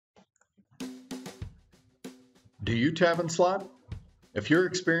Do you tab and slot? If you're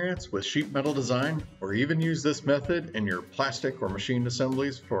experienced with sheet metal design, or even use this method in your plastic or machined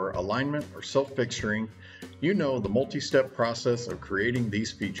assemblies for alignment or self-fixturing, you know the multi-step process of creating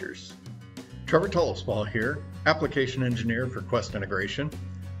these features. Trevor here, application engineer for Quest Integration.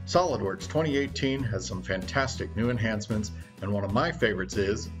 SOLIDWORKS 2018 has some fantastic new enhancements, and one of my favorites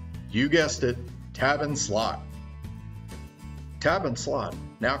is, you guessed it, tab and slot. Tab and slot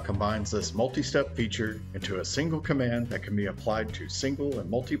now combines this multi-step feature into a single command that can be applied to single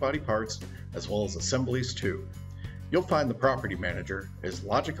and multi-body parts as well as assemblies too. You'll find the property manager is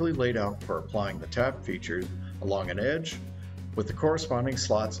logically laid out for applying the tab features along an edge with the corresponding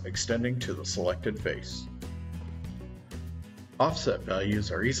slots extending to the selected face. Offset values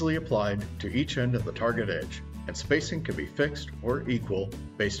are easily applied to each end of the target edge, and spacing can be fixed or equal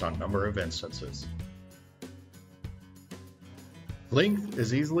based on number of instances. Length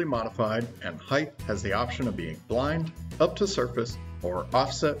is easily modified, and height has the option of being blind, up to surface, or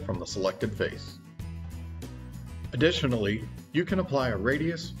offset from the selected face. Additionally, you can apply a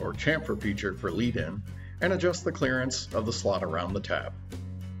radius or chamfer feature for lead-in and adjust the clearance of the slot around the tab.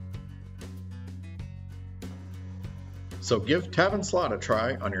 So give tab and slot a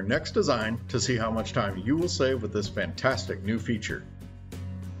try on your next design to see how much time you will save with this fantastic new feature.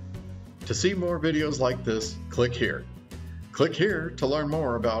 To see more videos like this, click here. Click here to learn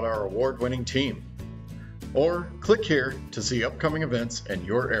more about our award-winning team. Or click here to see upcoming events in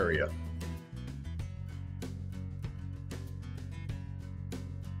your area.